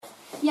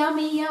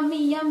Yummy,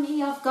 yummy,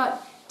 yummy, I've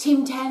got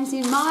Tim Tams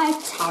in my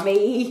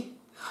tummy.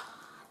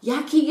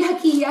 Yucky,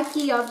 yucky,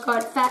 yucky, I've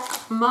got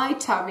fat in my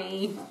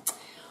tummy.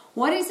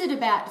 What is it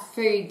about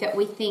food that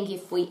we think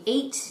if we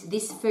eat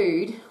this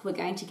food, we're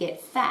going to get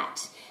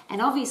fat?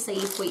 And obviously,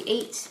 if we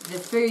eat the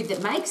food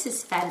that makes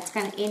us fat, it's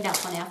going to end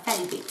up on our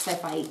fatty bits. So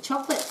if I eat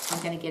chocolate,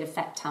 I'm going to get a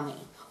fat tummy,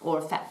 or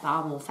a fat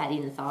bum, or fat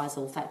in the thighs,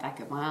 or fat back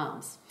of my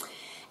arms.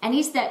 And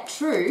is that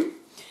true?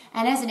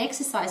 And as an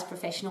exercise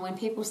professional, when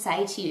people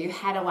say to you,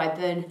 how do I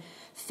burn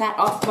fat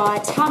off my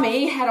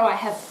tummy? How do I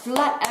have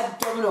flat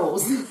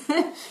abdominals?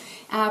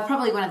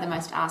 Probably one of the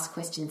most asked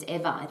questions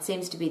ever. It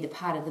seems to be the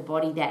part of the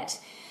body that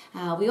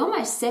we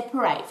almost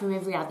separate from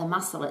every other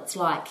muscle. It's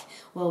like,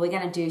 well, we're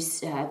going to do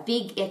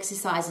big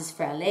exercises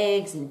for our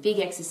legs and big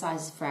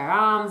exercises for our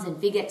arms and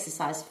big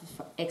exercises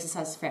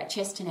for our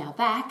chest and our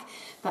back.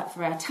 But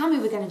for our tummy,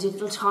 we're going to do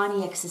little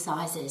tiny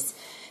exercises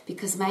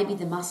because maybe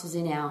the muscles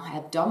in our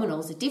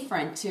abdominals are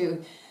different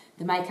to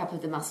the makeup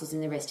of the muscles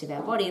in the rest of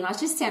our body. And I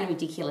just sound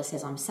ridiculous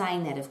as I'm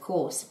saying that, of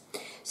course.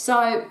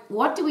 So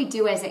what do we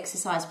do as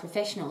exercise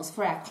professionals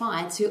for our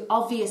clients who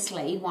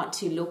obviously want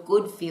to look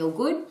good, feel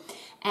good,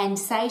 and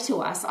say to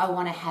us, I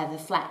want to have a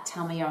flat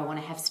tummy, or I want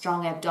to have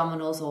strong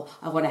abdominals, or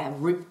I want to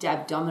have ripped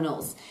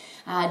abdominals?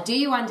 Do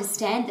you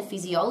understand the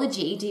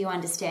physiology? Do you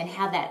understand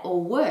how that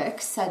all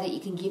works so that you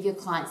can give your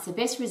clients the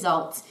best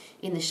results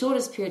in the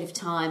shortest period of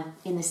time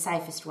in the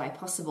safest way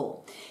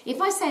possible?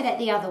 If I say that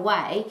the other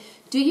way,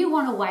 do you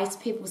want to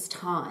waste people's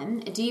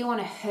time? Do you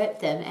want to hurt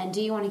them? And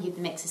do you want to give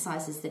them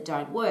exercises that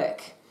don't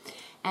work?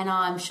 And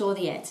I'm sure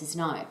the answer is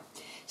no.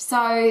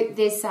 So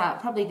there's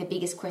probably the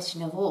biggest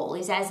question of all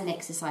is, as an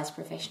exercise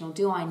professional,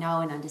 do I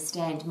know and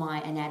understand my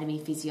anatomy,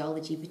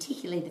 physiology,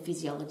 particularly the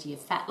physiology of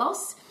fat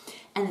loss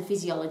and the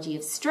physiology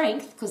of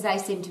strength, because they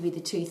seem to be the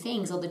two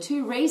things or the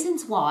two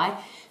reasons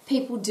why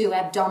people do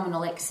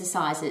abdominal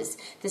exercises,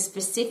 the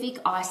specific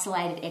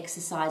isolated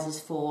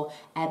exercises for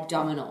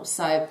abdominals.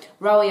 So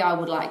Rowie, I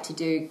would like to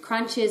do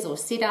crunches or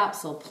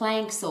sit-ups or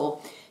planks or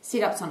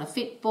sit-ups on a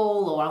fit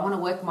ball, or I want to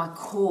work my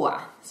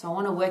core. So I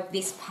want to work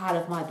this part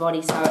of my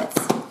body so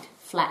it's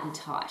flat and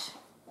tight.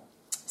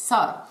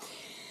 So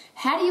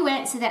how do you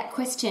answer that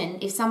question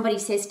if somebody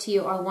says to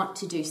you, I want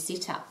to do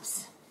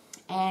sit-ups?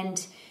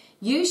 And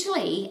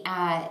usually,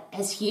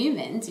 as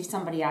humans, if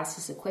somebody asks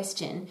us a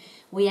question,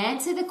 we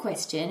answer the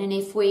question, and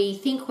if we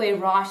think we're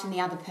right and the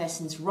other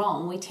person's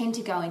wrong, we tend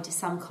to go into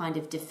some kind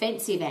of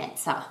defensive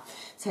answer.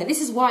 So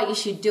this is why you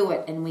should do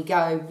it, and we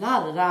go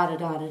la da da da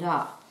da da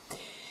da.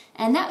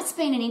 And that's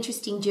been an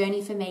interesting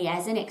journey for me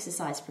as an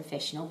exercise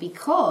professional,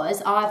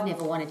 because I've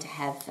never wanted to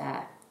have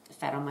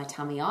fat on my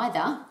tummy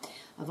either.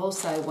 I've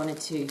also wanted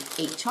to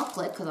eat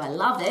chocolate because I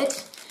love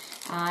it.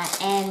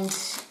 And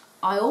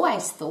I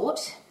always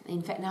thought,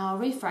 in fact, no, I'll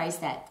rephrase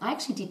that. I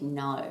actually didn't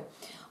know.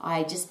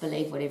 I just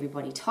believed what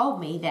everybody told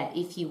me, that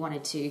if you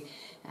wanted to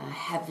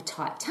have a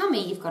tight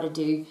tummy, you've got to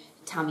do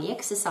tummy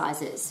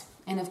exercises.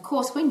 And of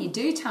course, when you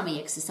do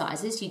tummy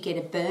exercises, you get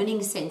a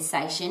burning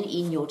sensation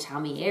in your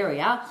tummy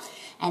area,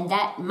 and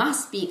that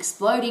must be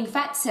exploding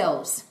fat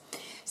cells.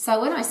 So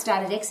when I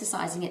started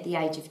exercising at the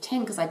age of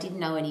 10, because I didn't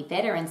know any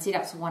better, and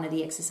sit-ups were one of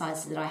the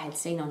exercises that I had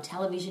seen on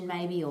television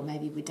maybe, or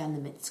maybe we'd done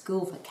them at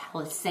school for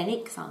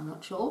calisthenics, I'm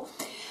not sure.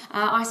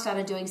 I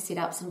started doing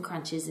sit-ups and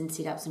crunches and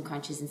sit-ups and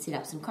crunches and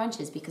sit-ups and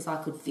crunches because I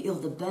could feel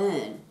the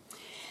burn.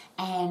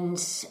 And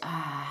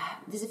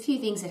there's a few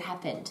things that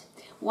happened.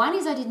 One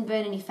is I didn't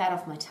burn any fat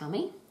off my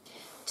tummy.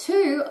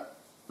 2,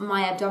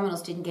 my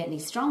abdominals didn't get any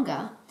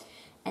stronger.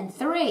 And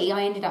 3,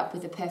 I ended up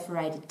with a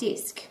perforated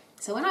disc.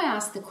 So when I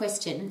asked the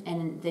question,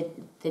 and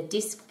the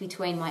disc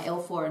between my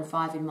L4 and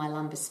 5 in my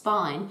lumbar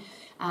spine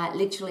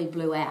literally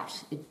blew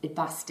out. It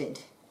busted.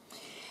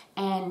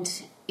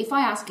 And if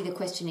I ask you the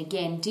question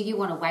again, do you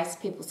want to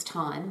waste people's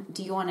time?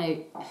 Do you want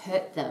to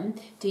hurt them?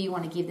 Do you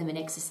want to give them an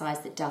exercise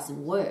that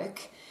doesn't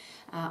work?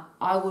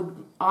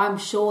 I'm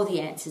sure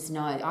the answer is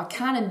no. I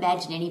can't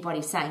imagine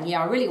anybody saying,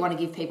 yeah, I really want to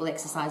give people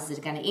exercises that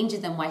are going to injure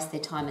them, waste their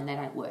time, and they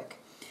don't work.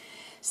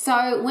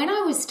 So when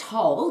I was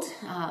told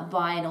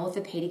by an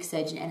orthopaedic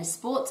surgeon and a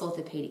sports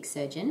orthopaedic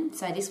surgeon,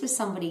 so this was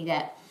somebody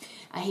that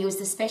he was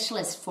the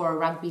specialist for a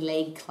rugby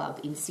league club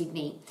in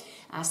Sydney.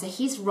 So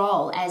his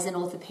role as an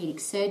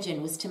orthopaedic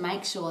surgeon was to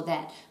make sure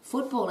that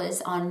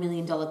footballers on $1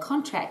 million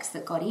contracts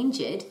that got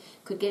injured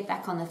could get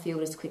back on the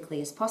field as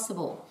quickly as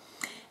possible.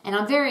 And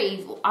I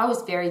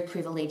was very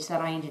privileged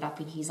that I ended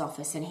up in his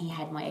office and he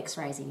had my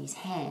x-rays in his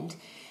hand.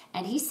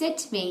 And he said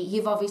to me,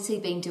 you've obviously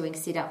been doing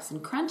sit-ups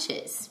and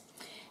crunches.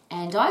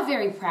 And I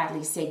very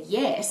proudly said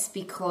yes,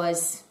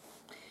 because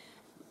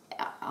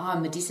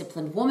I'm a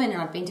disciplined woman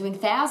and I've been doing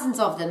thousands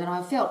of them, and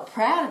I felt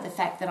proud of the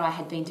fact that I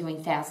had been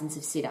doing thousands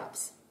of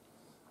sit-ups.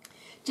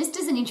 Just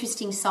as an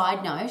interesting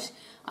side note,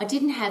 I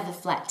didn't have a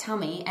flat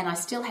tummy and I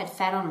still had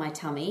fat on my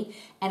tummy,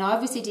 and I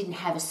obviously didn't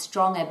have a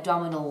strong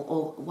abdominal,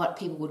 or what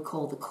people would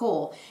call the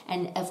core.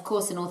 And of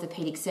course an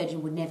orthopaedic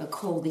surgeon would never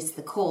call this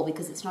the core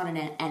because it's not an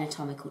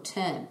anatomical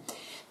term.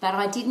 But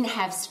I didn't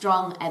have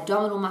strong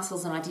abdominal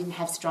muscles and I didn't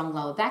have strong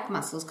lower back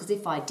muscles, because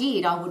if I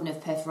did, I wouldn't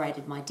have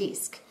perforated my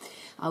disc.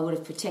 I would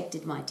have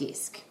protected my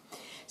disc.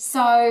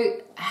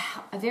 So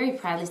I very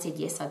proudly said,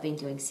 yes, I've been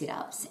doing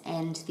sit-ups.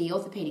 And the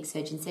orthopedic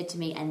surgeon said to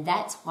me, and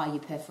that's why you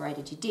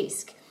perforated your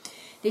disc.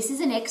 This is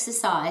an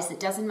exercise that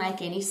doesn't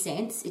make any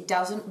sense. It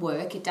doesn't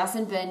work. It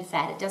doesn't burn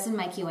fat. It doesn't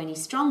make you any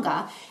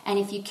stronger. And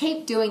if you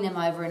keep doing them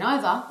over and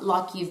over,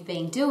 like you've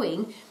been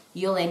doing,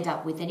 you'll end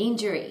up with an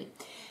injury.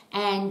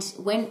 And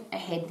went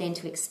ahead then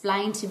to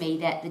explain to me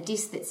that the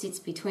disc that sits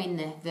between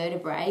the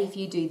vertebrae, if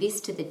you do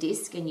this to the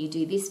disc and you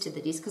do this to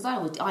the disc, because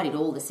I did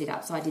all the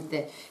sit-ups. I did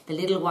the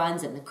little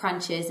ones and the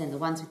crunches and the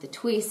ones with the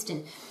twist,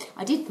 and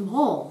I did them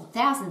all,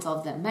 thousands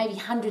of them, maybe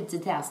hundreds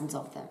of thousands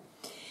of them.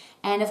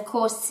 And of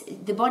course,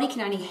 the body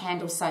can only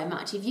handle so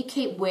much. If you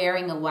keep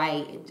wearing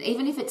away,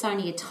 even if it's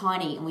only a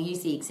tiny, and we'll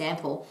use the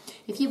example,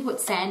 if you put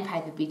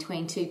sandpaper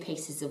between two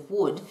pieces of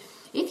wood,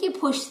 if you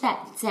push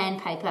that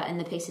sandpaper and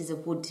the pieces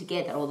of wood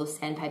together, or the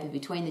sandpaper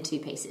between the two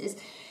pieces,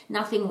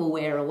 nothing will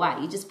wear away.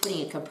 You're just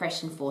putting a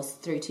compression force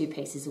through two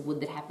pieces of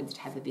wood that happens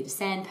to have a bit of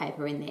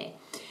sandpaper in there.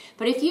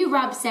 But if you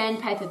rub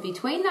sandpaper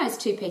between those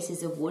two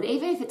pieces of wood,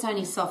 even if it's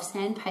only soft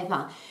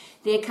sandpaper,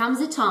 there comes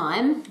a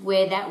time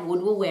where that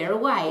wood will wear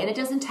away, and it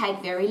doesn't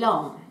take very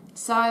long.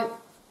 So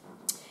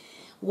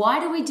why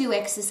do we do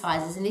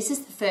exercises? And this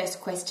is the first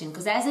question,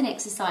 because as an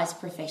exercise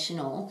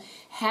professional,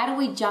 how do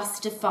we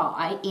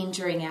justify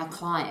injuring our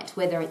client,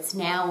 whether it's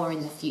now or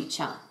in the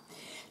future?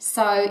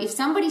 So if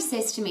somebody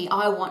says to me,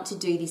 I want to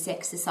do this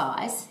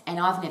exercise, and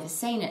I've never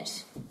seen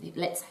it,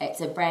 let's say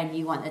it's a brand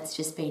new one that's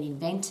just been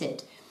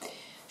invented,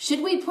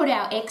 should we put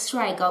our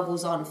x-ray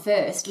goggles on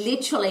first,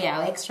 literally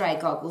our x-ray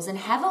goggles, and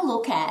have a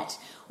look at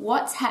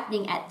what's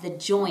happening at the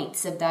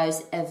joints of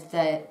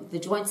the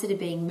joints that are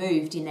being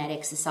moved in that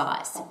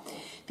exercise?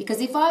 Because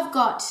if I've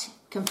got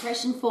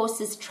compression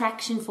forces,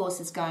 traction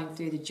forces going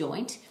through the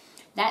joint,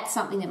 that's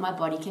something that my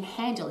body can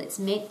handle. It's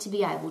meant to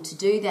be able to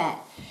do that.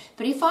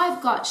 But if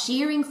I've got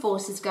shearing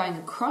forces going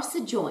across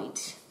a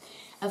joint,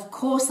 of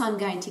course I'm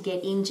going to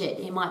get injured.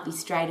 It might be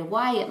straight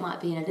away, it might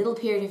be in a little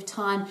period of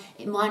time,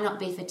 it might not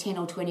be for 10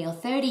 or 20 or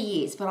 30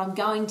 years, but I'm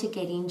going to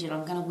get injured.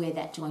 I'm going to wear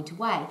that joint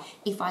away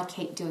if I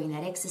keep doing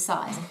that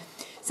exercise.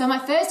 So my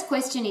first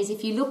question is,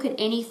 if you look at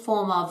any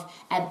form of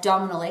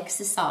abdominal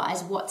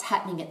exercise, what's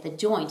happening at the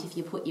joint if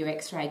you put your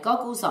x-ray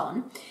goggles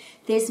on?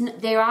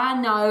 There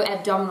are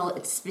no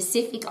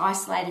specific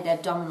isolated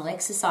abdominal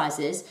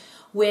exercises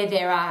where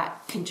there are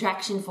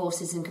contraction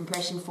forces and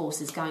compression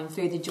forces going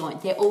through the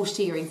joint. They're all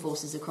shearing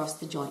forces across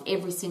the joint,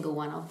 every single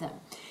one of them.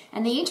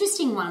 And the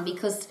interesting one,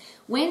 because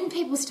when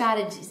people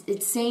started,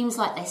 it seems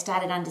like they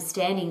started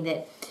understanding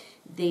that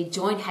the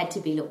joint had to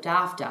be looked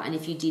after, and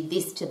if you did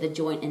this to the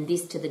joint and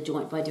this to the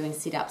joint by doing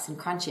sit-ups and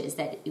crunches,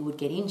 that it would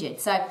get injured.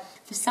 So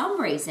for some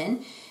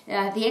reason,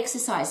 the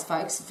exercise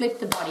folks flipped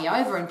the body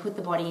over and put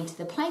the body into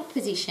the plank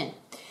position.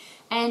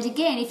 And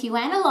again, if you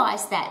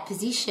analyse that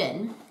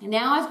position,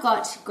 now I've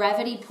got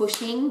gravity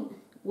pushing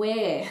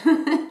where?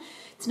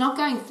 It's not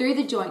going through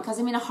the joint because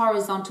I'm in a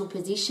horizontal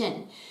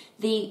position.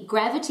 The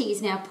gravity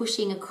is now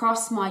pushing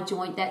across my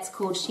joint. That's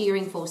called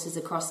shearing forces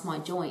across my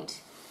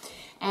joint.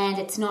 And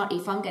it's not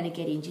if I'm going to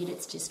get injured,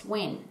 it's just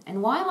when.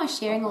 And why am I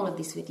sharing all of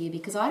this with you?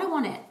 Because I don't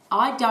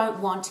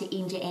want to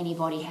injure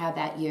anybody. How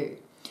about you?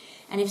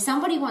 And if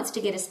somebody wants to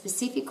get a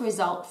specific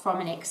result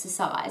from an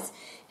exercise,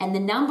 and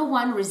the number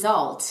one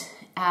result,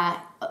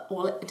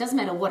 well, it doesn't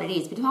matter what it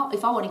is, but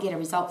if I want to get a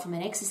result from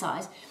an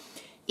exercise,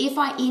 if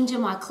I injure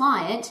my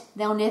client,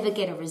 they'll never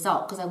get a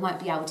result because I won't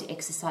be able to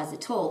exercise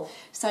at all.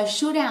 So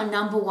should our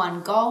number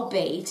one goal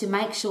be to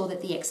make sure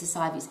that the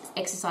exercise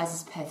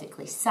is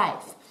perfectly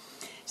safe?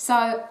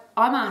 So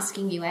I'm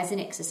asking you, as an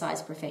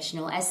exercise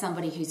professional, as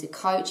somebody who's a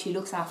coach who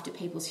looks after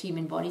people's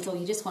human bodies, or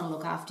you just want to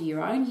look after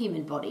your own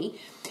human body,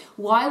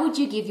 why would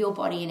you give your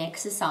body an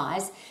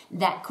exercise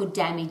that could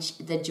damage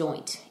the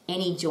joint,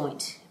 any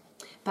joint?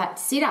 But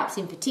sit-ups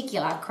in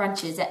particular,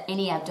 crunches,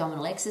 any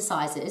abdominal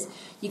exercises,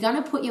 you're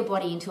going to put your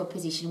body into a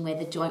position where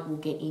the joint will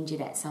get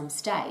injured at some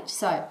stage.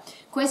 So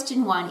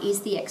question one,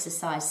 is the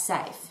exercise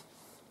safe?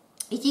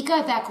 If you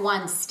go back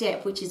one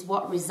step, which is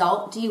what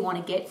result do you want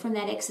to get from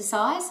that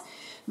exercise?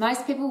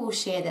 Most people will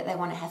share that they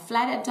want to have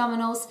flat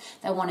abdominals,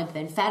 they want to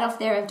burn fat off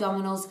their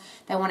abdominals,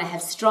 they want to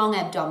have strong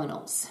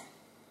abdominals.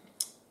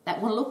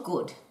 That will look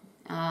good.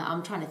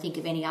 I'm trying to think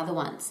of any other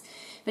ones.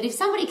 But if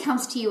somebody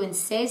comes to you and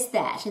says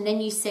that, and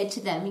then you said to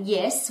them,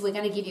 yes, we're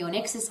going to give you an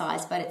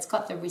exercise, but it's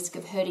got the risk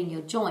of hurting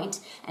your joint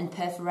and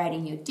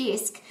perforating your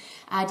disc,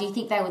 do you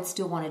think they would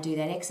still want to do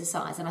that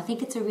exercise? And I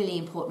think it's a really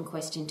important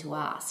question to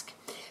ask.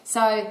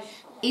 So,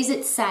 is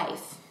it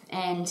safe?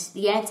 And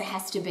the answer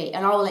has to be,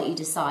 and I'll let you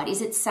decide, is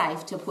it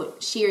safe to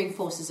put shearing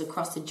forces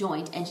across the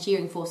joint and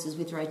shearing forces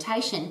with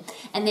rotation?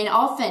 And then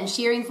often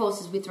shearing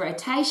forces with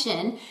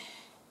rotation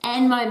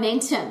and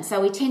momentum.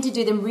 So we tend to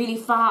do them really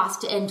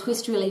fast and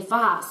twist really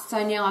fast.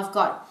 So now I've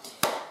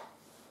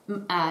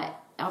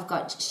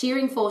got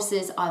shearing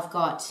forces, I've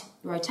got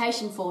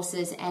rotation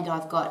forces, and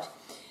I've got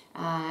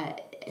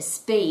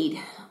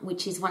speed,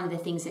 which is one of the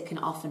things that can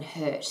often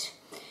hurt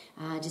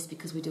just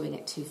because we're doing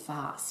it too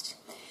fast.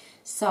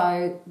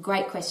 So,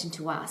 great question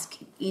to ask.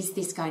 Is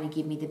this going to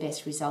give me the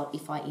best result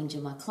if I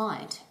injure my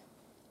client?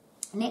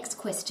 Next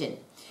question.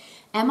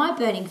 Am I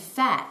burning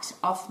fat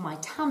off my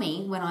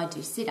tummy when I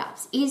do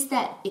sit-ups? Is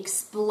that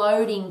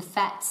exploding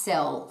fat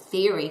cell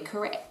theory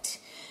correct?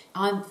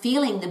 I'm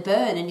feeling the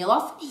burn, and you'll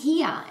often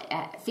hear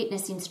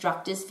fitness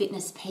instructors,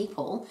 fitness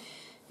people,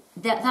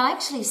 that they'll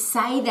actually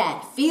say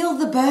that, feel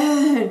the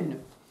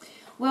burn.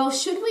 Well,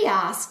 should we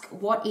ask,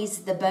 what is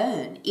the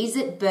burn? Is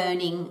it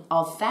burning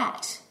of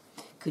fat?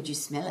 Could you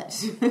smell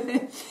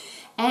it?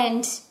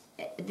 And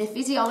the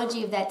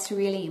physiology of that's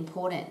really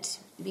important,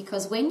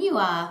 because when you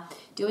are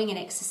doing an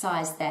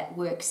exercise that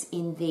works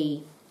in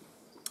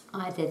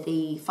either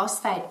the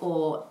phosphate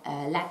or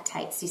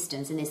lactate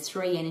systems, and there's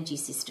 3 energy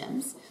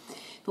systems,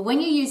 but when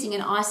you're using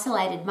an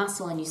isolated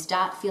muscle and you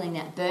start feeling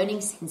that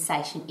burning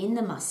sensation in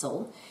the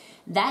muscle,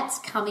 that's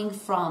coming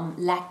from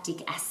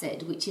lactic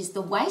acid, which is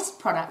the waste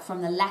product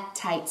from the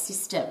lactate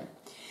system.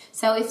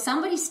 So if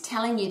somebody's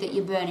telling you that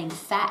you're burning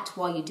fat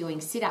while you're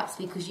doing sit-ups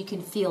because you can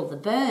feel the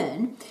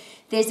burn,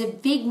 there's a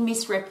big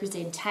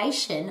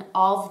misrepresentation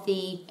of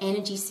the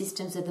energy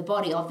systems of the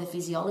body, of the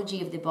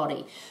physiology of the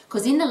body.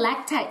 Because in the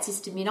lactate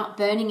system, you're not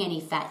burning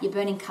any fat, you're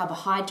burning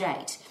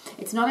carbohydrate.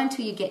 It's not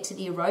until you get to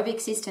the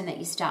aerobic system that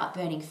you start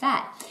burning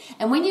fat.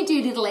 And when you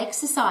do little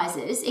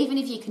exercises, even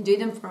if you can do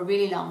them for a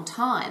really long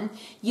time,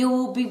 you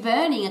will be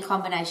burning a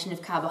combination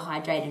of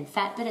carbohydrate and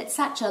fat, but at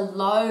such a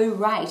low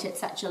rate, at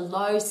such a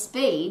low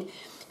speed,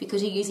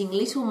 because you're using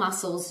little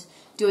muscles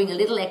doing a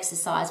little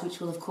exercise,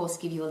 which will of course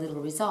give you a little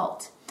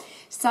result.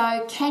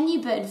 So can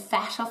you burn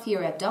fat off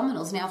your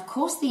abdominals? Now, of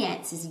course, the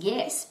answer is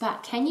yes,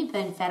 but can you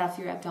burn fat off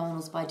your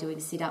abdominals by doing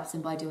sit-ups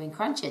and by doing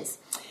crunches,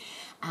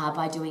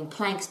 by doing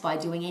planks, by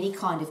doing any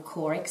kind of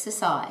core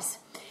exercise?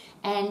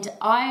 And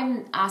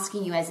I'm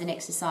asking you as an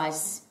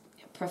exercise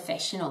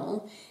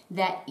professional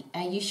that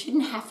you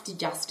shouldn't have to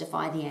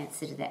justify the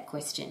answer to that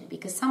question,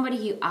 because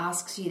somebody who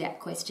asks you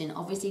that question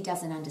obviously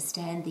doesn't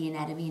understand the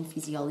anatomy and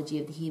physiology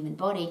of the human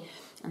body,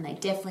 and they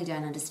definitely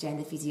don't understand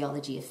the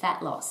physiology of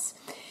fat loss.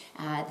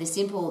 The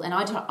simple, and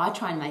I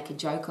try and make a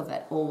joke of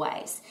it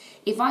always.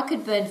 If I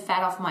could burn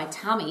fat off my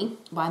tummy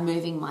by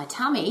moving my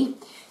tummy,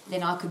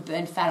 then I could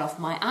burn fat off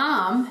my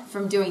arm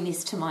from doing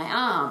this to my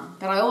arm.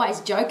 But I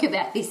always joke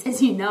about this,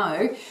 as you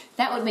know.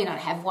 That would mean I'd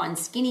have one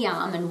skinny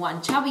arm and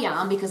one chubby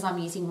arm because I'm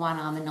using one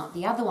arm and not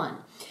the other one.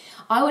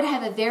 I would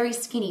have a very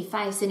skinny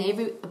face, and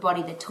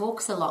everybody that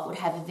talks a lot would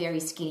have a very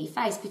skinny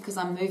face because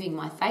I'm moving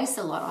my face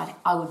a lot.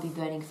 I would be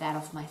burning fat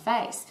off my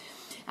face.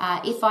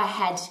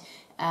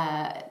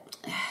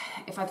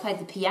 If I played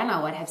the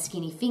piano, I'd have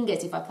skinny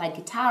fingers. If I played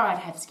guitar, I'd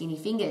have skinny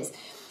fingers.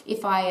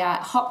 If I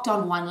hopped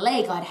on one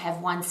leg, I'd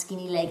have one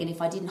skinny leg. And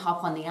if I didn't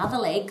hop on the other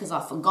leg because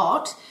I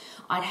forgot,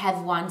 I'd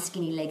have one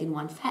skinny leg and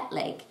one fat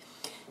leg.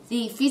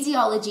 The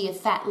physiology of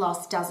fat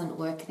loss doesn't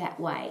work that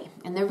way.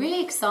 And the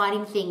really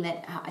exciting thing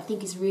that I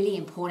think is really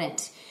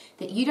important,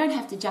 that you don't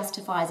have to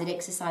justify as an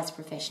exercise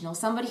professional.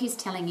 Somebody who's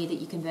telling you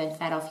that you can burn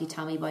fat off your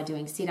tummy by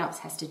doing sit-ups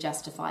has to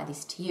justify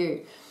this to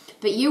you.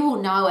 But you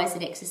will know as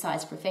an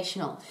exercise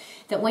professional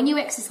that when you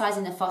exercise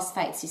in the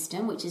phosphate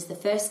system, which is the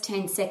first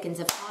 10 seconds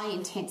of high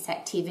intense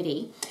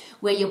activity,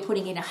 where you're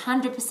putting in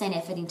 100%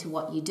 effort into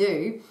what you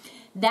do,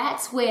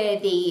 that's where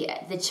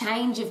the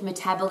change of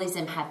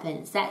metabolism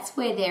happens. That's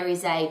where there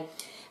is a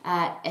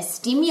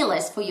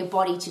stimulus for your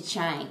body to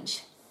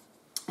change.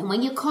 And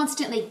when you're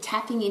constantly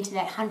tapping into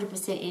that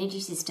 100% energy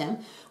system,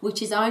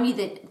 which is only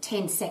the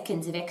 10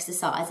 seconds of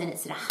exercise and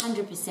it's at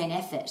 100%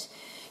 effort,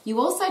 you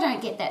also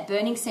don't get that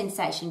burning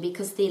sensation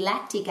because the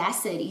lactic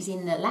acid is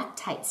in the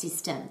lactate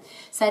system.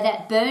 So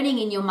that burning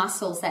in your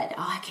muscles, that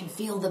I can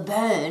feel the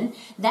burn,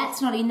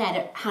 that's not in that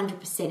at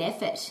 100%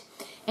 effort.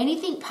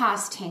 Anything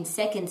past 10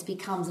 seconds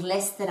becomes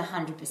less than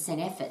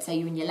 100% effort. So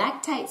you're in your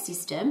lactate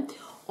system,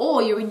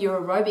 or you're in your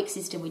aerobic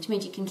system, which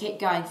means you can keep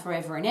going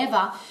forever and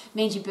ever,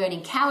 means you're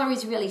burning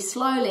calories really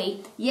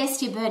slowly.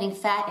 Yes, you're burning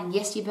fat, and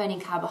yes, you're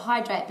burning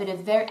carbohydrate, but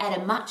at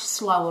a much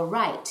slower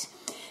rate.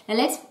 Now,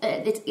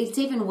 it's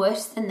even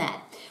worse than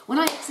that. When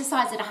I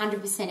exercise at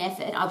 100%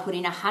 effort, I put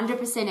in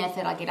 100%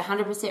 effort, I get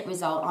 100%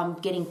 result, I'm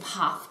getting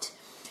puffed.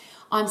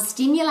 I'm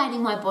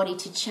stimulating my body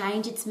to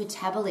change its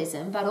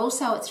metabolism, but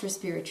also its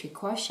respiratory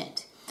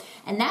quotient.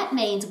 And that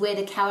means where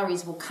the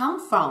calories will come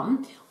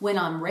from when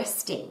I'm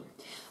resting.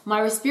 My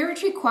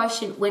respiratory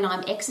quotient when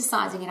I'm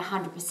exercising at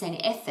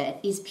 100% effort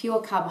is pure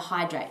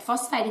carbohydrate.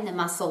 Phosphate in the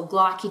muscle,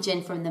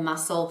 glycogen from the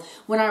muscle.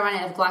 When I run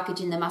out of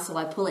glycogen in the muscle,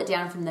 I pull it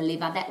down from the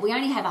liver. That we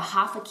only have a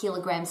 0.5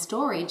 kilogram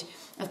storage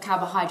of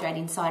carbohydrate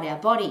inside our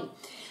body.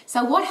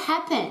 So what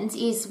happens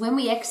is when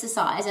we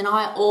exercise, and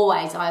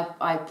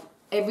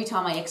every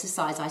time I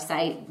exercise, I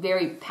say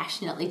very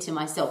passionately to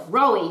myself,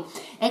 Rowie,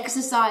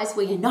 exercise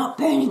where you're not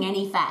burning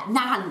any fat,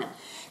 none.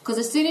 Because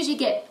as soon as you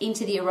get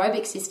into the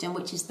aerobic system,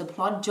 which is the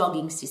plod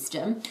jogging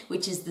system,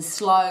 which is the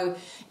slow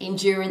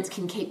endurance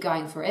can keep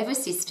going forever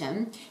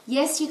system,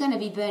 yes, you're going to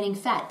be burning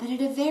fat, but at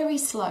a very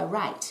slow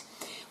rate.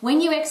 When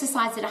you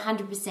exercise at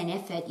 100%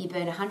 effort, you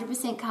burn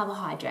 100%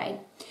 carbohydrate,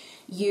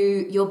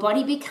 your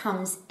body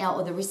becomes,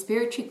 or the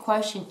respiratory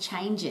quotient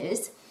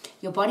changes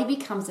Your body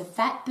becomes a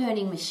fat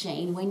burning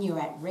machine when you're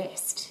at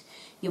rest.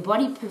 Your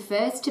body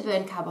prefers to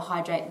burn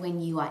carbohydrate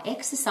when you are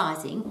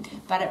exercising,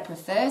 but it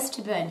prefers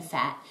to burn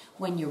fat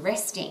when you're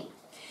resting.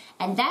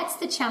 And that's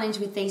the challenge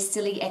with these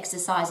silly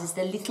exercises,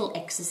 the little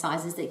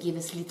exercises that give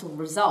us little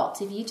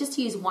results. If you just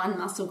use one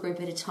muscle group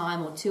at a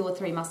time or 2 or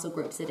 3 muscle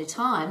groups at a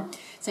time,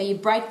 so you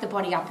break the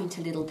body up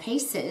into little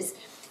pieces,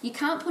 you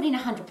can't put in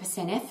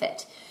 100%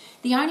 effort.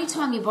 The only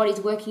time your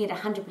body's working at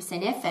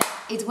 100% effort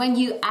is when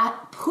you are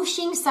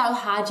pushing so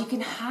hard you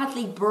can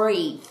hardly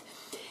breathe.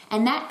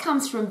 And that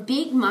comes from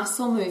big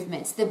muscle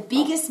movements, the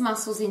biggest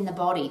muscles in the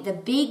body, the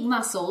big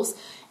muscles.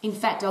 In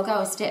fact, I'll go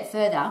a step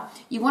further.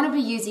 You want to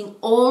be using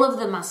all of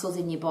the muscles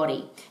in your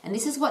body. And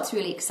this is what's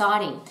really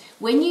exciting.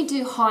 When you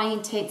do high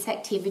intense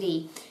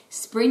activity,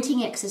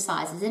 sprinting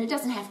exercises, and it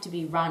doesn't have to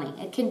be running.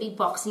 It can be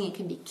boxing, it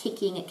can be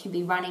kicking, it can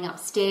be running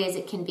upstairs,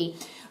 it can be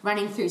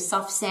running through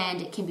soft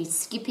sand, it can be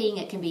skipping,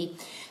 it can be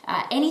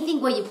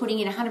anything where you're putting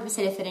in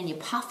 100% effort and you're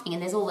puffing.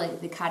 And there's all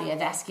the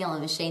cardiovascular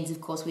machines, of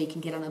course, where you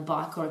can get on a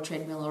bike or a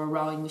treadmill or a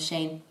rowing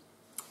machine,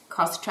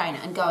 cross trainer,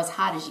 and go as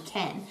hard as you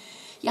can.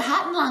 Your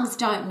heart and lungs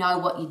don't know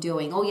what you're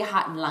doing. All your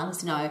heart and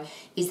lungs know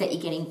is that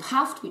you're getting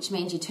puffed, which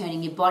means you're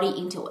turning your body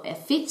into a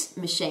fit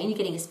machine. You're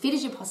getting as fit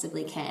as you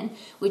possibly can,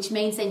 which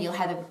means then you'll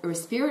have a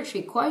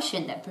respiratory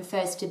quotient that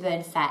prefers to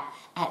burn fat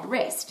at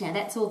rest. Now,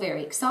 that's all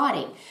very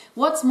exciting.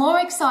 What's more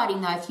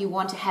exciting, though, if you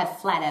want to have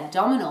flat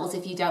abdominals,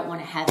 if you don't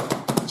want to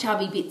have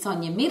chubby bits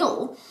on your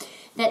middle,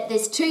 that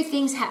there's 2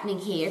 things happening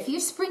here. If you're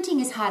sprinting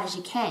as hard as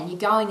you can, you're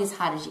going as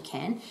hard as you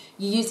can,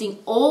 you're using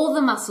all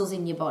the muscles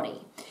in your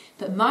body.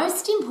 But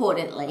most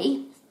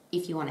importantly,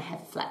 if you want to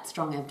have flat,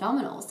 strong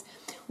abdominals,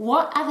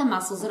 what are the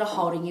muscles that are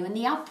holding you in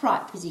the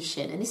upright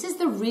position? And this is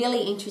the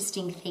really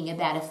interesting thing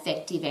about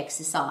effective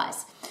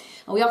exercise.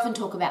 And we often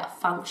talk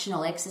about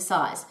functional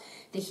exercise.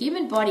 The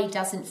human body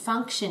doesn't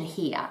function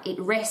here. It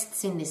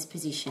rests in this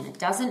position. It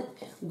doesn't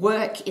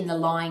work in the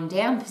lying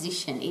down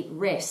position. It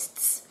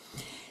rests.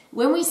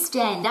 When we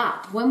stand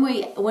up, when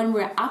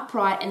we're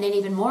upright, and then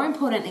even more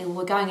importantly,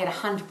 we're going at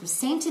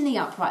 100% in the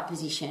upright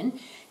position,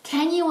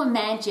 can you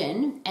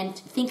imagine, and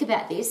think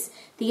about this,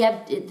 the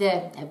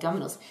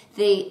abdominals,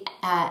 the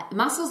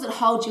muscles that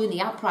hold you in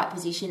the upright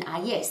position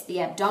are, yes, the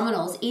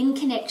abdominals in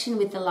connection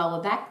with the lower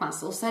back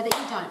muscles so that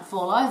you don't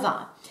fall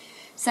over.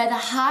 So the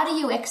harder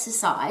you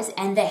exercise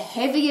and the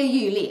heavier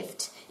you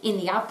lift in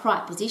the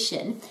upright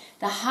position,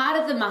 the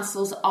harder the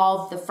muscles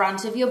of the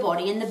front of your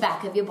body and the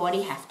back of your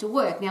body have to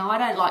work. Now, I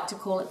don't like to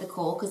call it the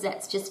core because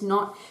that's just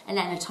not an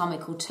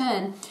anatomical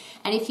term.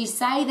 And if you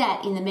say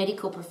that in the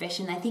medical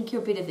profession, they think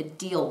you're a bit of a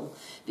dill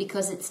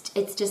because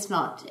it's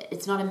not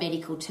a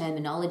medical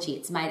terminology.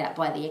 It's made up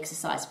by the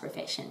exercise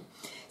profession.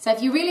 So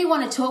if you really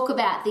want to talk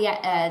about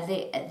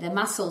the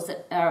muscles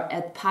that are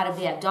a part of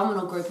the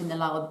abdominal group in the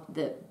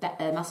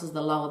muscles of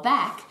the lower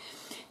back,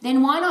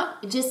 then why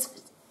not just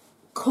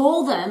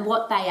call them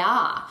what they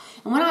are?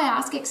 And when I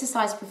ask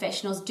exercise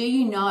professionals, do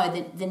you know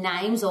the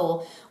names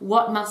or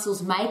what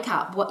muscles make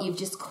up what you've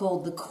just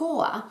called the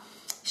core,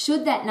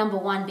 should that number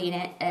one be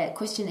a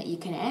question that you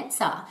can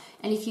answer?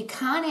 And if you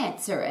can't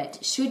answer it,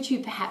 should you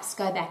perhaps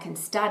go back and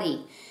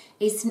study?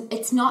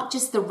 It's not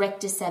just the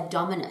rectus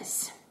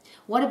abdominis.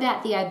 What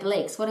about the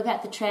obliques? What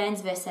about the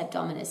transverse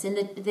abdominis? And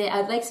the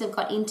obliques have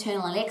got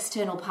internal and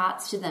external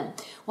parts to them.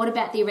 What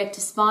about the erector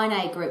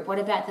spinae group? What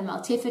about the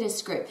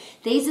multifidus group?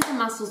 These are the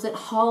muscles that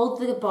hold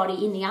the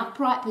body in the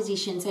upright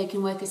position so you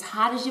can work as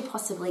hard as you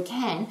possibly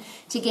can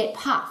to get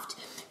puffed,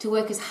 to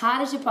work as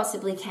hard as you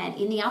possibly can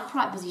in the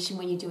upright position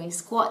when you're doing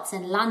squats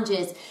and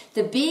lunges,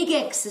 the big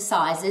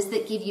exercises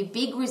that give you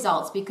big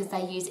results because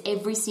they use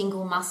every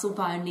single muscle,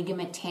 bone,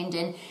 ligament,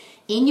 tendon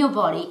in your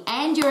body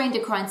and your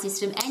endocrine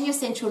system and your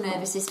central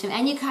nervous system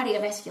and your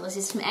cardiovascular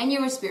system and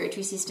your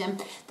respiratory system.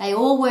 They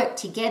all work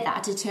together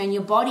to turn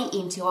your body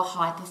into a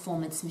high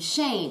performance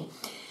machine.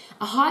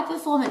 A high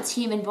performance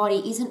human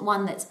body isn't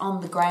one that's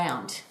on the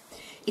ground.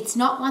 It's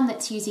not one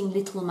that's using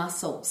little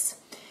muscles.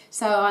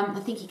 So I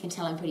think you can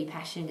tell I'm pretty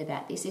passionate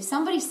about this. If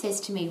somebody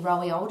says to me,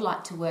 Rowie, I would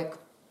like to work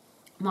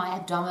my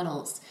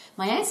abdominals,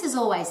 my answer is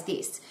always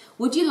this: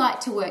 would you like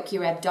to work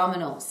your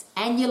abdominals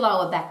and your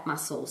lower back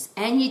muscles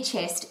and your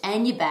chest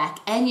and your back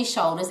and your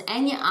shoulders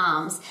and your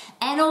arms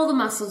and all the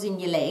muscles in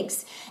your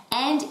legs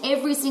and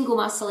every single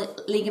muscle,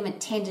 ligament,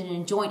 tendon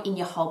and joint in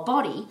your whole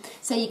body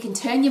so you can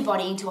turn your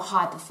body into a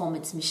high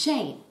performance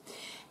machine?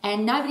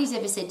 And nobody's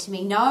ever said to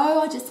me,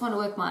 no, I just want to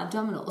work my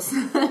abdominals.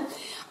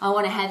 I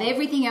want to have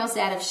everything else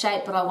out of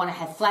shape, but I want to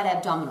have flat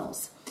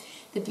abdominals.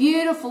 The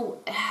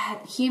beautiful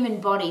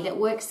human body that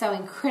works so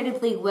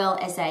incredibly well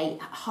as a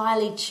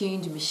highly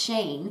tuned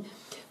machine,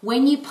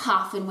 when you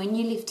puff and when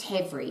you lift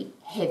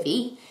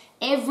heavy,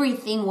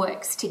 everything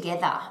works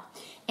together.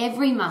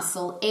 Every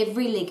muscle,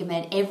 every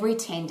ligament, every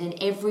tendon,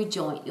 every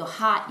joint, your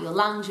heart, your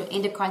lungs, your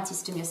endocrine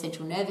system, your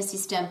central nervous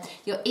system,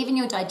 even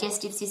your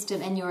digestive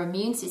system and your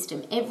immune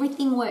system,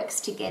 everything works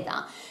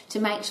together to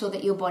make sure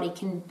that your body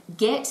can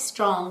get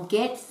strong,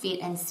 get fit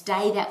and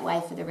stay that way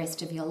for the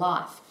rest of your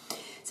life.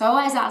 So I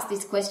always ask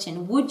this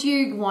question: would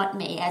you want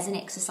me as an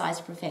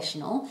exercise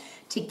professional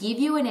to give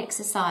you an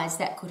exercise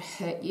that could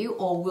hurt you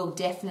or will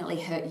definitely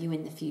hurt you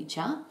in the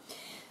future?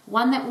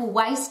 One that will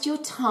waste your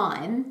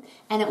time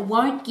and it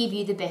won't give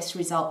you the best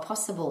result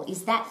possible.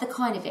 Is that the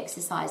kind of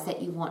exercise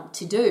that you want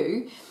to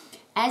do?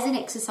 As an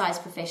exercise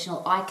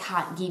professional, I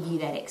can't give you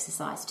that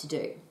exercise to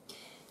do.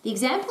 The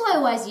example I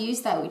always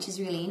use though, which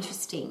is really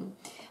interesting,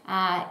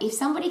 if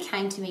somebody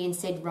came to me and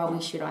said,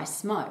 Rowie, should I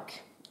smoke?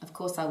 Of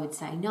course I would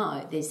say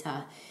no.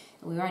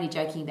 We were only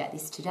joking about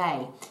this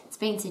today. It's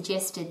been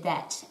suggested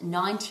that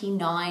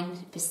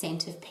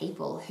 99% of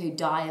people who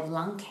die of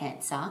lung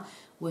cancer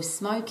were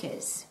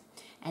smokers.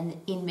 And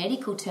in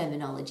medical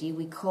terminology,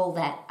 we call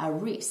that a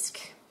risk.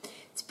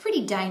 It's a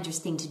pretty dangerous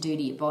thing to do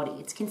to your body.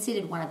 It's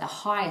considered one of the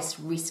highest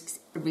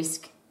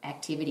risk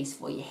activities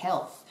for your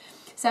health.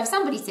 So if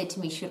somebody said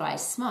to me, should I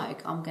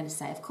smoke? I'm going to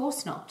say, of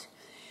course not.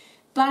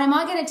 But am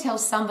I going to tell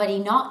somebody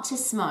not to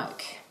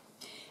smoke?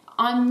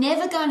 I'm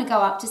never going to go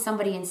up to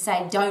somebody and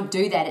say, don't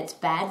do that, it's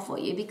bad for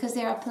you, because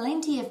there are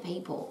plenty of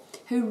people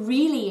who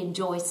really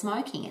enjoy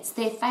smoking. It's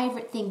their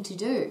favourite thing to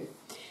do.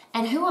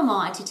 And who am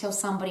I to tell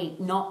somebody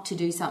not to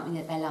do something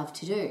that they love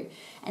to do?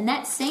 And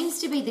that seems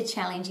to be the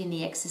challenge in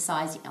the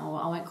exercise, I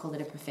won't call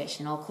it a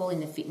profession, I'll call it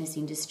in the fitness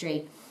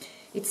industry.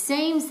 It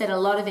seems that a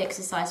lot of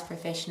exercise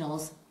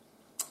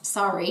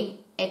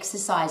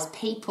exercise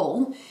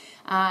people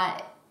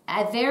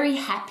are very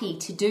happy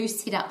to do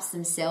sit-ups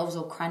themselves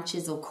or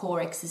crunches or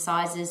core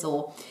exercises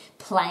or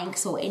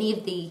planks or any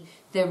of the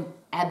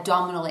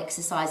abdominal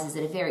exercises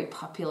that are very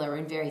popular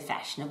and very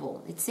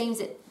fashionable. It seems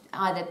that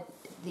either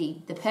the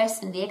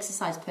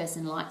exercise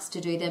person likes to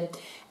do them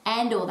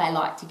and or they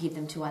like to give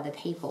them to other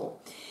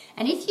people.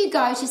 And if you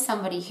go to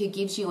somebody who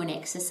gives you an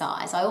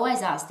exercise, I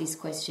always ask this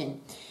question: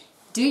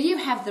 do you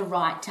have the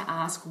right to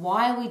ask,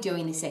 why are we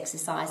doing this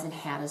exercise and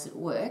how does it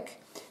work?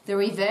 The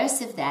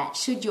reverse of that,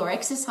 should your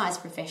exercise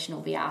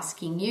professional be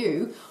asking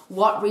you,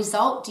 what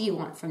result do you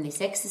want from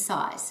this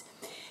exercise?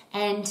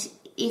 And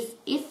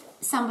if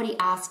somebody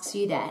asks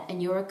you that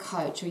and you're a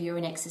coach or you're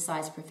an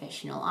exercise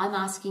professional, I'm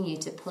asking you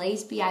to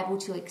please be able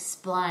to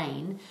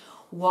explain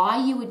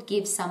why you would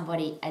give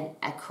somebody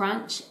a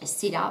crunch, a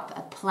sit-up,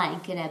 a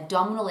plank, an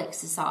abdominal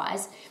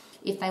exercise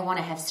if they want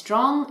to have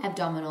strong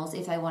abdominals,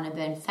 if they want to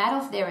burn fat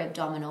off their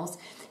abdominals,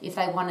 if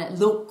they want to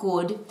look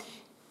good,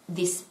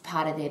 this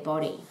part of their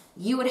body.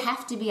 You would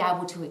have to be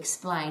able to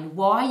explain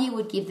why you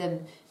would give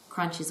them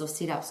crunches or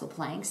sit-ups or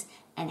planks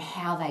and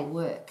how they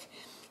work.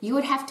 You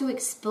would have to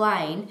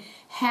explain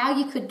how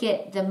you could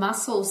get the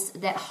muscles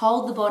that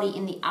hold the body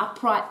in the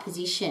upright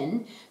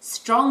position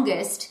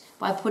strongest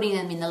by putting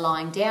them in the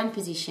lying down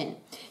position.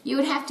 You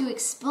would have to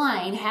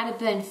explain how to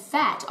burn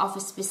fat off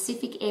a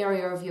specific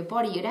area of your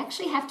body. You'd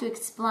actually have to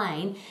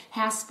explain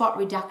how spot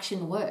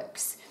reduction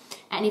works.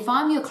 And if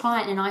I'm your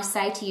client and I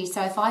say to you,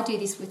 so if I do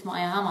this with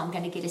my arm, I'm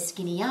going to get a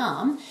skinny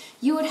arm,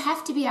 you would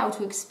have to be able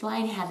to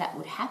explain how that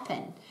would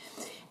happen.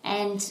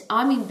 And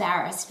I'm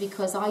embarrassed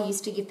because I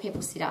used to give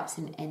people sit-ups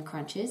and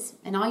crunches,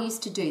 and I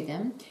used to do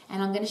them.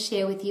 And I'm going to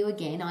share with you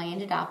again, I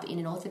ended up in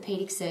an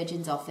orthopedic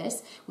surgeon's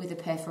office with a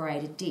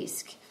perforated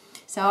disc.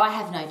 So I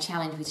have no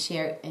challenge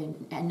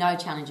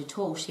at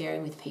all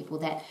sharing with people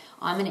that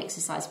I'm an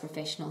exercise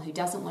professional who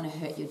doesn't want to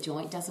hurt your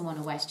joint, doesn't want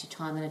to waste your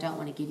time, and I don't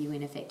want to give you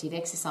ineffective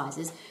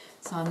exercises.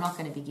 So I'm not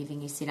going to be giving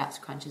you sit-ups,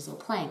 crunches, or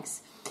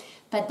planks.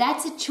 But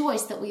that's a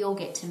choice that we all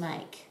get to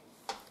make.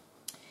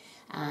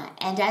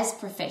 And as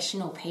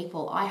professional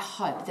people, I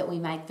hope that we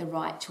make the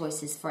right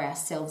choices for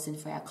ourselves and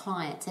for our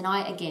clients. And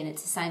again,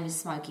 it's the same as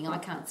smoking. I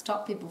can't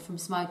stop people from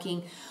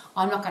smoking.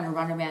 I'm not going to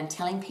run around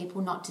telling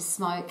people not to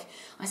smoke.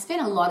 I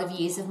spent a lot of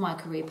years of my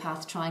career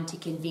path trying to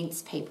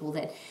convince people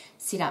that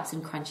sit-ups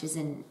and crunches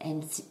and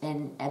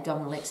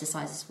abdominal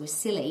exercises were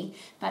silly,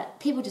 but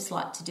people just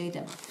like to do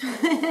them.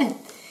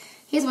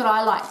 Here's what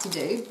I like to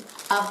do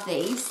of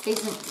these.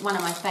 These are one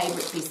of my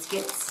favourite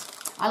biscuits.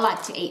 I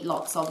like to eat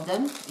lots of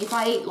them. If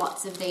I eat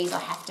lots of these, I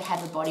have to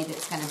have a body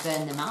that's going to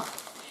burn them up.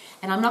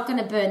 And I'm not going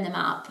to burn them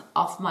up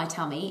off my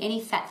tummy. Any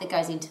fat that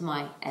goes into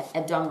my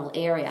abdominal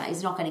area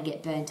is not going to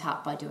get burnt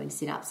up by doing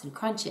sit-ups and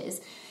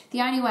crunches.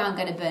 The only way I'm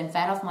going to burn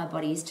fat off my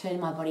body is turn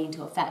my body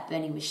into a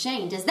fat-burning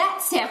machine. Does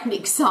that sound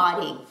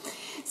exciting?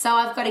 So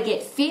I've got to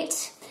get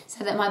fit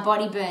so that my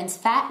body burns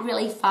fat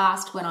really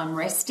fast when I'm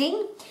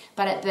resting,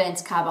 but it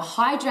burns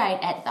carbohydrate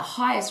at the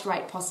highest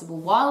rate possible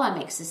while I'm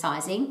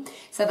exercising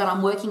so that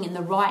I'm working in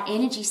the right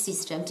energy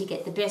system to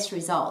get the best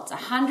results.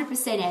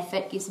 100%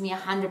 effort gives me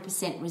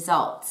 100%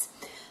 results.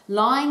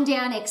 Lying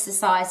down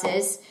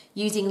exercises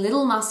using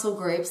little muscle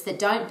groups that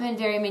don't burn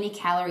very many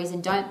calories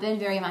and don't burn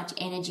very much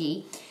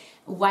energy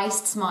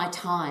wastes my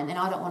time, and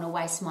I don't want to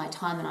waste my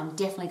time, and I'm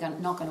definitely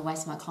not going to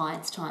waste my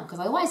client's time, because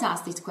I always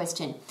ask this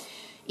question.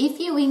 If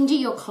you injure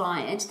your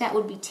client, that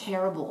would be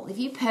terrible. If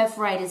you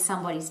perforated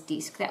somebody's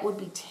disc, that would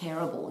be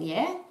terrible,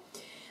 yeah?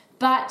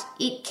 But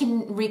it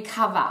can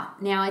recover.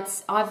 Now,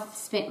 I've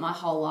spent my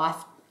whole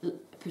life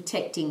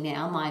protecting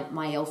now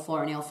my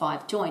L4 and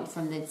L5 joint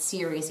from the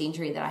serious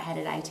injury that I had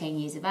at 18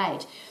 years of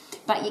age.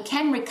 But you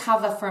can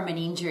recover from an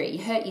injury.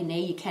 You hurt your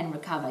knee, you can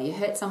recover. You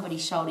hurt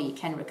somebody's shoulder, you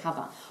can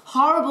recover.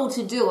 Horrible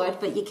to do it,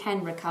 but you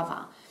can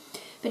recover.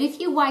 But if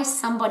you waste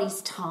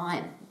somebody's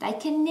time, they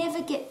can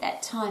never get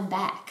that time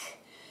back.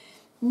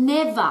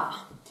 Never.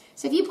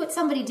 So if you put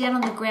somebody down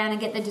on the ground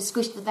and get them to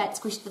squish the fat,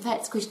 squish the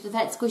fat, squish the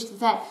fat, squish the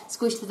fat,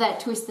 squish the fat,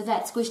 twist the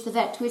fat, squish the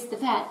fat, twist the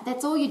fat,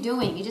 that's all you're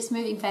doing. You're just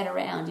moving fat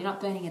around. You're not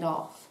burning it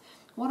off.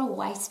 What a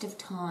waste of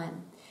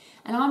time.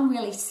 And I'm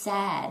really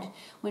sad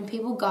when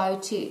people go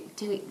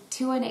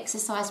to an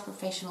exercise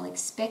professional,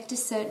 expect a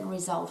certain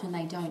result and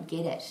they don't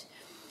get it.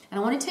 And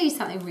I want to tell you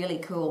something really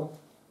cool.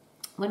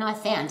 When I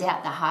found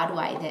out the hard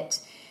way that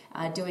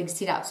doing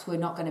sit-ups were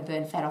not going to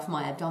burn fat off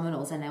my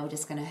abdominals and they were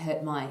just going to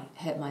hurt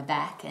my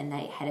back and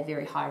they had a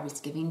very high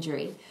risk of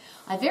injury,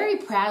 I very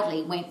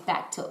proudly went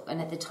back to,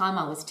 and at the time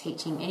I was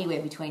teaching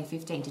anywhere between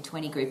 15 to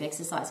 20 group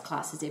exercise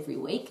classes every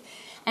week,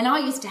 and I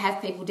used to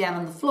have people down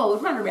on the floor,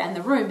 would run around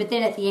the room, but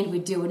then at the end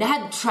we'd do an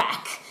ab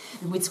track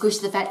and we'd squish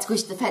the fat,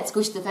 squish the fat,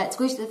 squish the fat,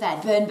 squish the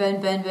fat, burn,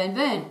 burn, burn, burn,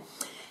 burn.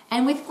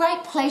 And with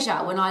great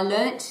pleasure when I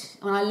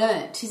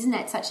learnt, isn't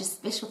that such a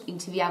special thing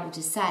to be able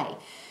to say?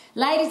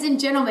 Ladies and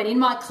gentlemen, in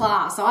my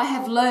class, I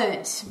have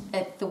learnt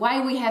that the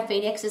way we have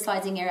been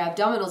exercising our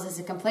abdominals is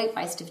a complete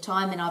waste of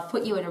time and I've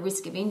put you at a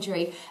risk of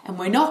injury and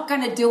we're not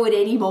going to do it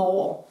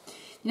anymore.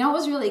 You know what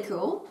was really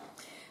cool?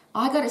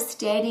 I got a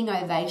standing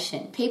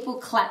ovation. People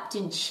clapped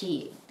and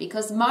cheered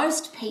because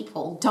most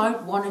people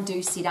don't want to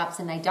do sit-ups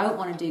and they don't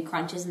want to do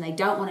crunches and they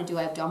don't want to do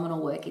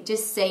abdominal work. It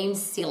just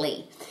seems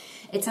silly.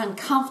 It's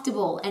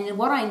uncomfortable. And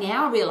what I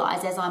now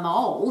realise as I'm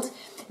old,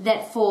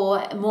 that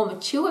for more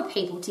mature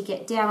people to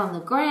get down on the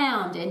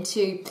ground and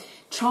to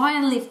try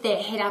and lift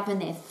their head up and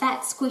their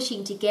fat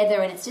squishing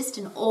together, and it's just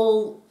an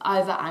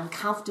all-over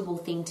uncomfortable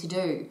thing to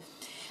do.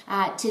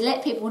 To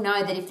let people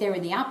know that if they're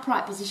in the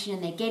upright position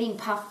and they're getting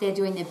puffed, they're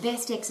doing the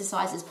best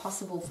exercises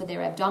possible for their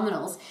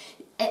abdominals.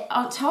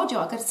 I told you,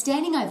 I got a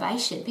standing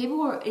ovation. People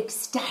were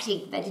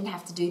ecstatic they didn't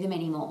have to do them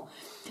anymore.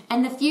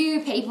 And the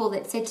few people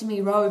that said to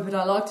me, Ro, but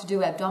I like to do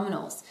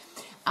abdominals,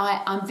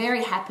 I'm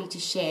very happy to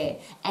share.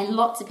 And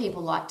lots of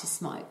people like to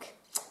smoke.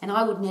 And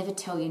I would never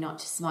tell you not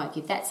to smoke.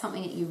 If that's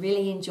something that you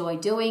really enjoy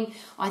doing,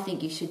 I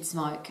think you should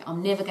smoke.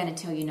 I'm never going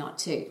to tell you not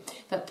to.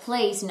 But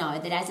please know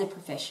that as a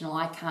professional,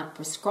 I can't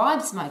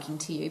prescribe smoking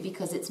to you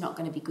because it's not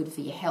going to be good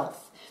for your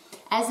health.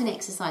 As an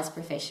exercise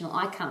professional,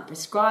 I can't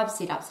prescribe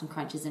sit-ups and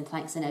crunches and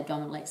planks and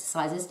abdominal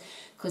exercises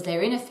because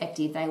they're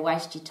ineffective, they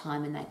waste your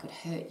time and they could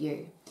hurt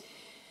you.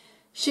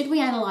 Should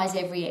we analyse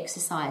every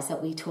exercise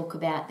that we talk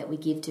about, that we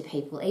give to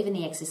people, even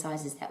the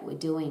exercises that we're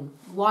doing?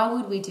 Why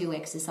would we do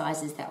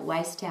exercises that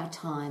waste our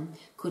time,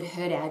 could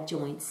hurt our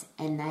joints,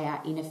 and they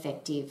are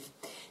ineffective?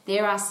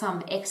 There are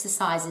some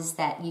exercises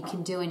that you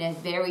can do in a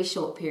very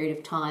short period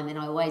of time, and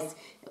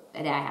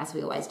at our house,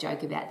 we always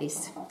joke about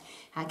this.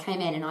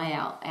 K-Man and I,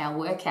 our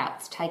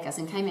workouts take us,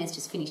 and K-Man's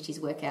just finished his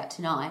workout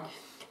tonight.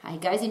 He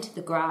goes into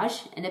the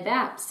garage, and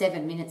about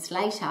 7 minutes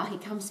later, he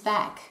comes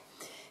back.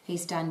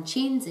 He's done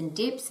chins and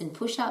dips and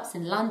push-ups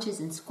and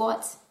lunges and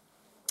squats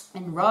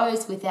and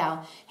rows with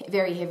our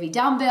very heavy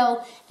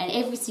dumbbell, and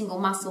every single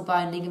muscle,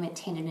 bone, ligament,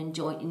 tendon and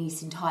joint in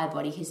his entire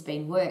body has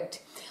been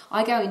worked.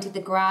 I go into the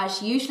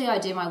garage. Usually I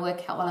do my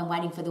workout while I'm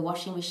waiting for the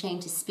washing machine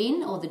to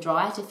spin or the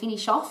dryer to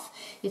finish off.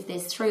 If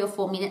there's 3 or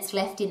 4 minutes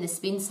left in the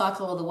spin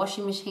cycle or the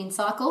washing machine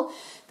cycle,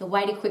 the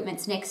weight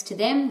equipment's next to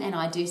them, and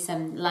I do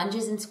some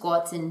lunges and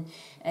squats and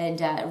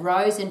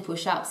rows and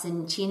push-ups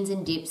and chins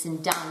and dips,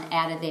 and done,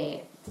 out of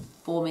there.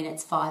 4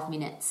 minutes, 5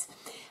 minutes,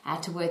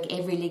 to work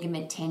every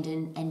ligament,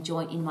 tendon and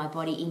joint in my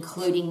body,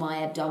 including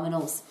my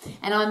abdominals.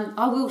 And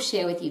I will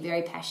share with you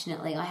very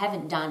passionately, I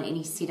haven't done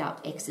any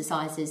sit-up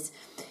exercises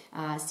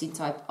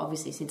since I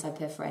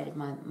perforated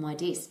my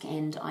disc,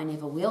 and I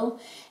never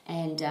will.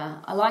 And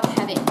I like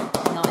having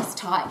a nice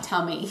tight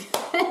tummy.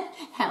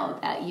 How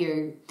about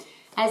you?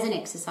 As an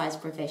exercise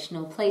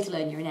professional, please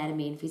learn your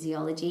anatomy and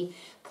physiology.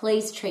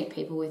 Please treat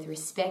people with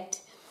respect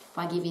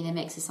by giving them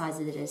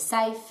exercises that are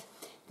safe,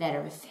 that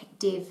are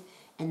effective,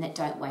 and that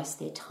don't waste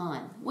their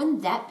time.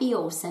 Wouldn't that be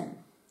awesome?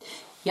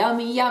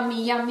 Yummy,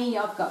 yummy, yummy,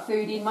 I've got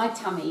food in my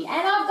tummy.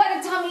 And I've got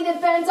a tummy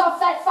that burns off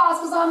fat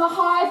fast because I'm a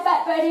high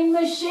fat burning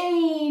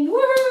machine.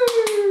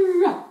 Woohoo!